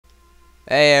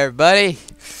Hey everybody!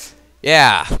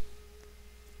 Yeah,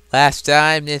 last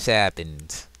time this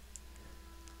happened.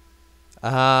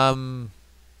 Um,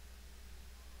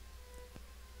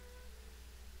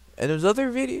 and there was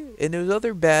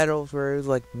other battles where it was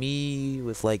like me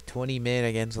with like 20 men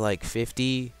against like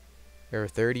 50 or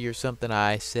 30 or something.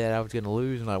 I said I was gonna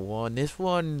lose and I won. This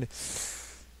one,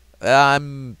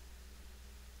 I'm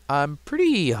I'm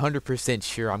pretty 100%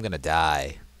 sure I'm gonna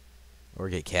die or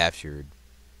get captured.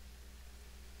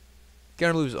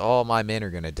 Gonna lose all my men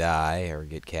are gonna die or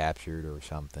get captured or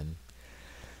something.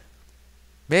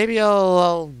 Maybe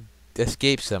I'll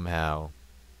escape somehow.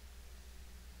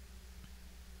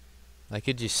 I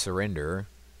could just surrender.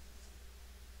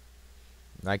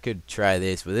 I could try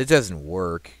this, but it doesn't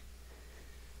work.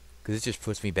 Because it just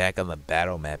puts me back on the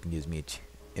battle map and gives me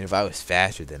and if I was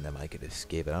faster than them, I could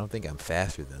escape. I don't think I'm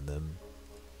faster than them.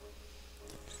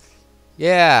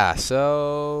 Yeah,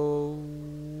 so...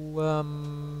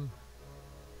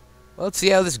 let's see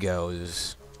how this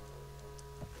goes.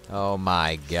 Oh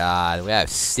my god, we have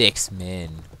 6 men.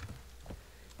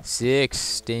 6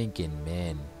 stinking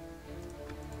men.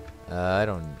 I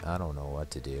don't know what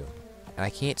to do. And I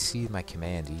can't see my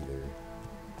command either.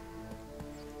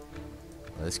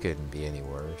 Well, this couldn't be any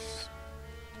worse.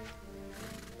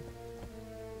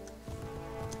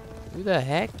 Who the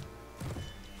heck?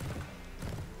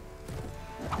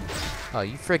 Oh,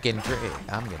 you freaking great.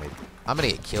 I'm gonna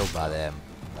get killed by them.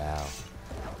 Wow.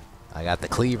 I got the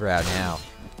cleaver out now.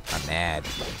 I'm mad.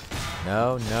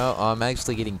 No, oh, I'm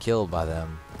actually getting killed by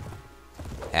them.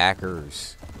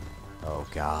 Hackers. Oh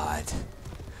god.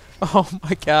 Oh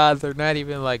my god, they're not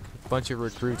even like a bunch of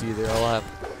recruits either.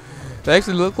 They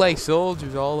actually look like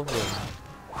soldiers, all of them.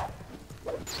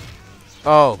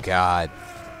 Oh god.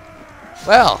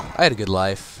 Well, I had a good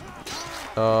life.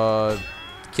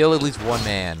 Kill at least one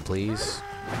man, please.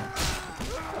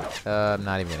 I'm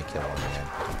not even gonna kill one man.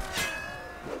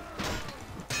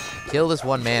 Kill this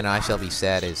one man and I shall be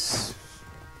sad as...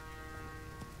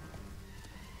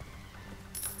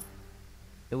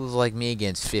 It was like me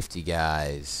against 50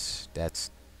 guys. That's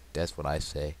what I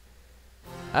say.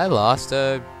 I lost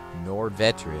a Nord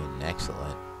veteran.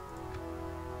 Excellent.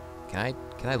 Can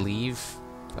I leave?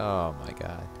 Oh my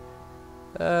god.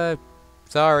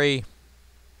 Sorry.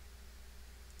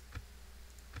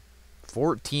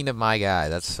 14 of my guys.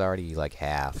 That's already like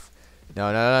half.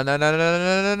 No.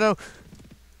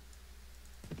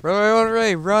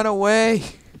 Run away.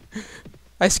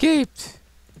 I escaped.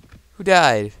 Who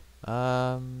died?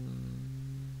 Oh,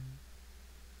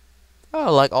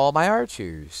 like all my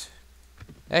archers.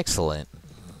 Excellent.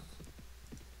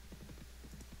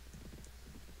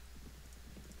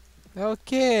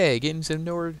 Okay, getting some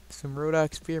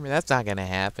Rodok spearmen. That's not gonna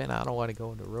happen. I don't want to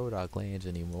go into Rodok lands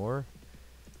anymore.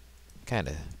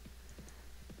 Kinda.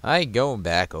 I ain't going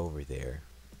back over there.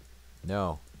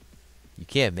 No. You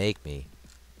can't make me.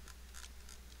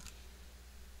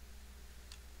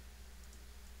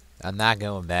 I'm not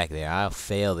going back there. I'll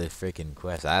fail this freaking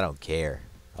quest. I don't care.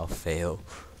 I'll fail.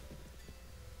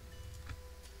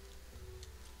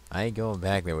 I ain't going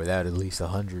back there without at least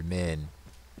 100 men.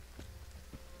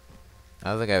 I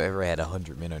don't think I've ever had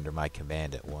 100 men under my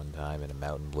command at one time in a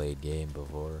Mount and Blade game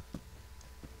before.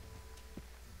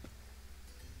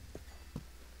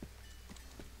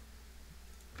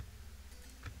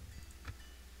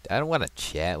 I don't want to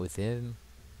chat with him.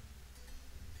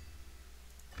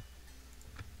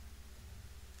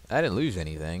 I didn't lose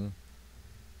anything,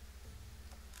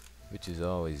 which is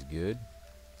always good.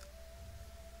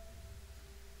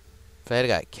 If I had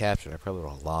got captured, I probably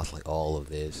would have lost like all of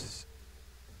this.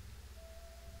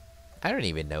 I don't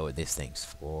even know what this thing's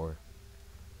for.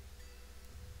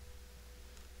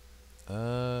 I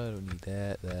don't need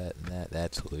that, and that.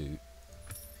 That's loot.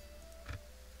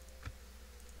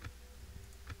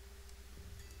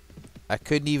 I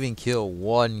couldn't even kill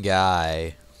one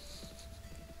guy.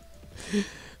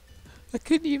 I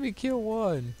couldn't even kill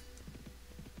one.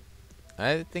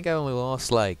 I think I only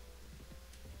lost like...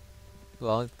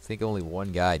 Well, I think only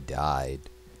one guy died.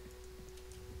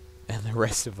 And the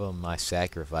rest of them, I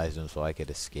sacrificed them so I could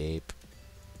escape.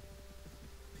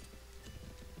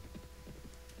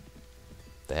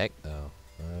 The heck? Oh.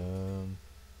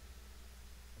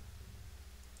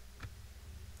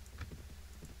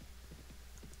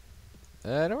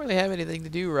 I don't really have anything to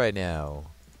do right now.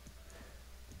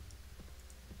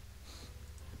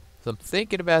 So I'm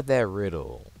thinking about that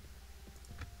riddle.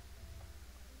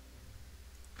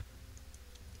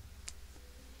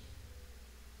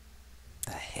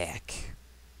 The heck?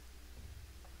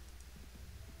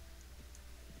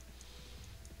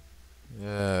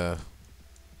 I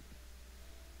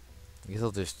guess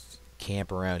I'll just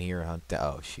camp around here and hunt down.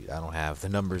 Oh, shoot. I don't have the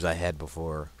numbers I had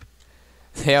before.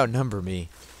 They outnumber me.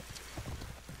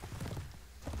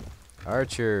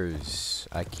 Archers.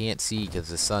 I can't see because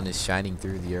the sun is shining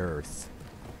through the earth.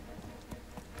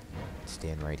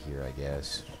 Stand right here, I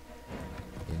guess.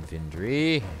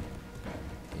 Infantry.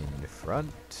 In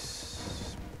front.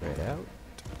 Spread out.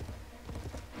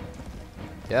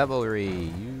 Cavalry.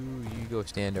 You go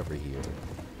stand over here.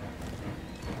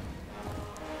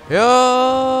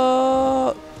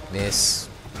 Yo! Miss.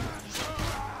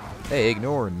 Hey,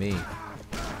 ignoring me.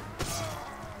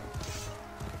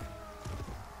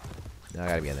 Now I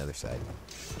gotta be on the other side.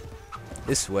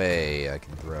 This way I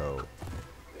can throw.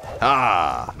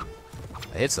 Ha!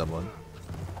 I hit someone.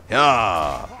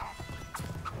 Yeah!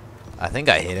 I think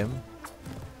I hit him.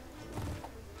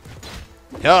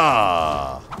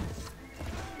 Yeah!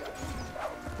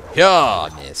 Yeah!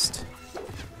 Missed.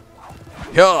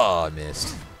 Yeah!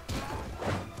 Missed.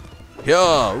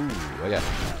 Yeah! Ooh, I got.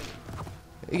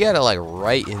 You got it like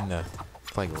right in the,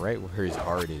 like right where his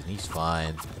heart is, and he's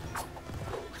fine.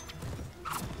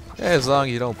 As long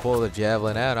as you don't pull the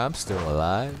javelin out, I'm still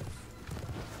alive.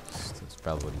 That's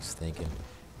probably what he's thinking.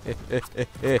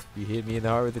 You hit me in the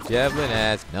heart with the javelin?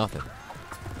 That's nothing.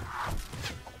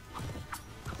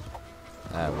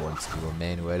 I once knew a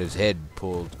man who had his head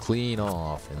pulled clean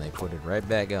off, and they put it right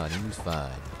back on. He was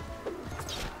fine.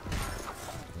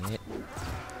 Yeah.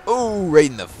 Oh, right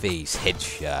in the face.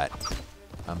 Headshot.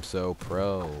 I'm so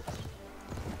pro.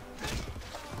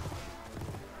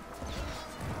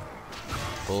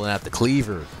 Pulling out the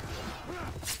cleaver.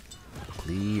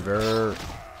 Cleaver.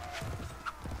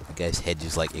 The guy's head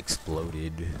just like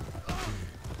exploded.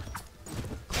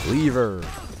 Cleaver.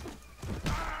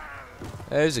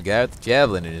 There's a guy with the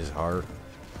javelin in his heart.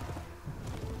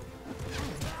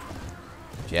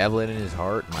 Javelin in his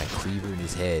heart, my cleaver in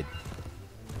his head.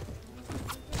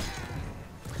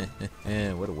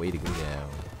 What a way to go down.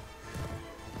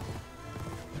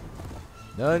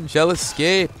 None shall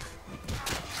escape.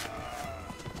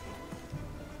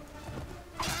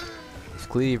 This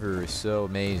cleaver is so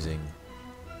amazing.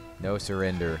 No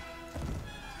surrender.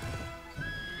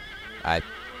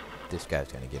 This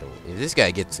guy's gonna get away. If this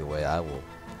guy gets away, I will.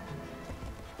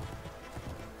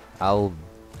 I'll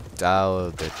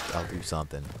do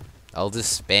something. I'll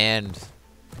disband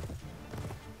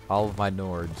all of my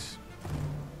Nords.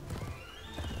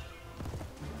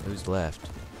 Who's left?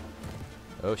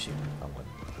 Oh shoot!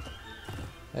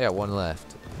 I got one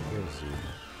left. Where is he?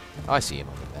 Oh, I see him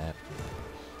on the map.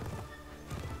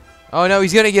 Oh no,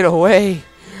 he's gonna get away!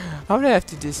 I'm gonna have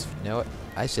to just. You know what?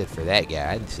 I said for that guy.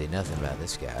 I didn't say nothing about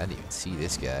this guy. I didn't even see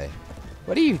this guy.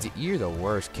 What do you do? You're the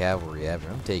worst cavalry ever.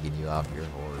 I'm taking you off your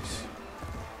horse.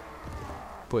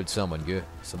 Put someone good.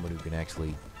 Someone who can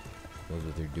actually knows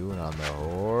what they're doing on the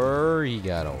horse. He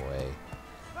got away.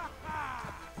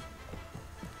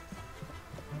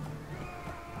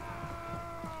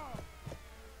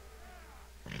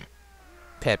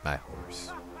 Pet my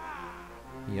horse.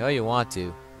 You know you want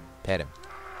to. Pet him.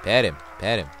 Pet him.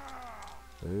 Pet him.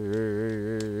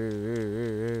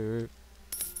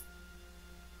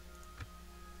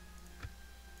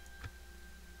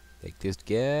 Take this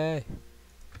guy.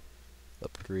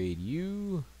 Upgrade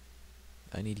you.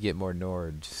 I need to get more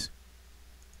Nords.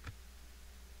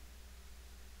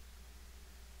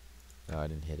 Oh, I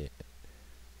didn't hit it.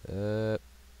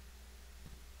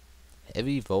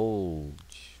 Heavy Volge.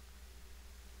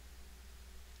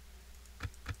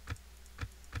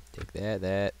 Take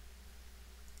that.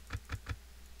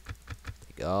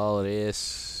 Take all of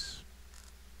this.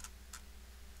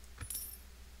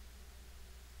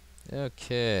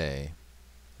 Okay.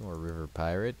 More river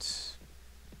pirates.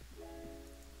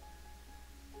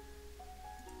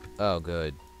 Oh,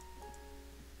 good.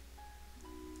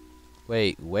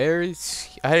 Wait, where is...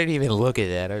 I didn't even look at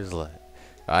that. I was like...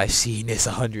 I've seen this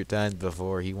 100 times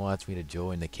before. He wants me to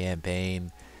join the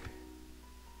campaign.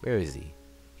 Where is he?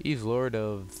 He's Lord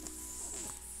of...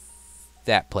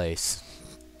 that place.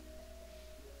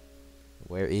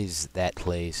 Where is that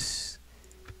place?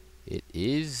 It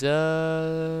is,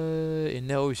 in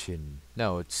the ocean.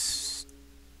 No, it's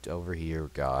over here,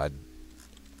 God.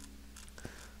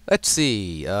 Let's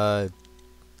see, alright.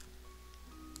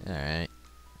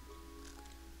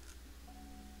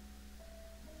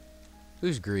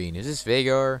 Who's green? Is this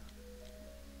Vagar?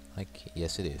 Like,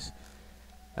 yes it is.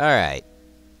 Alright.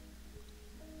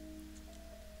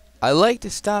 I like to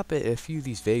stop at a few of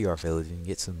these Vagar villages and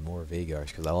get some more Vagars,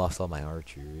 because I lost all my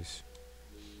archers.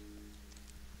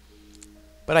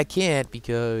 But I can't,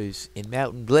 because in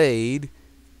Mount and Blade,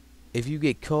 if you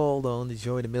get called on to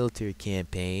join a military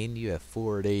campaign, you have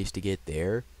 4 days to get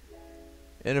there.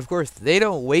 And of course, they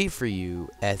don't wait for you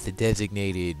at the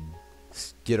designated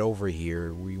 "get over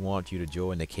here, we want you to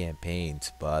join the campaign"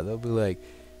 spot. They'll be like,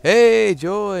 "Hey,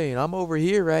 join, I'm over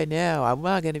here right now. I'm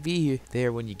not gonna be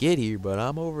there when you get here, but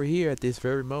I'm over here at this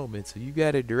very moment, so you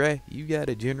got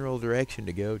a general direction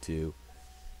to go to."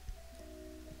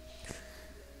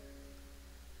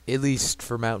 At least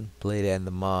for Mount and Blade and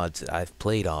the mods I've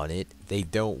played on it, they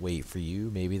don't wait for you.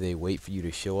 Maybe they wait for you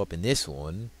to show up in this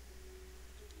one.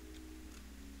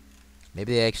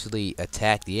 Maybe they actually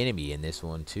attack the enemy in this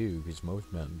one too, because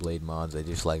most Mount and Blade mods, they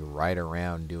just like ride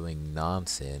around doing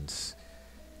nonsense.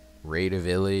 Raid a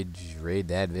village, raid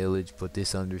that village, put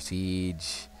this under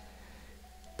siege.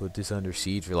 Put this under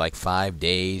siege for like 5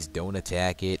 days, don't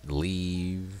attack it,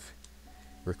 leave.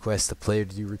 Request the player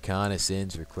to do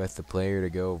reconnaissance, request the player to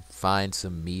go find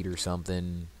some meat or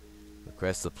something.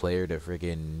 Request the player to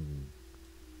friggin'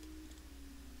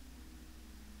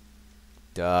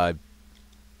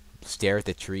 stare at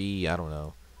the tree, I don't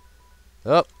know.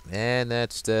 Oh, and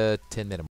that's the 10-minute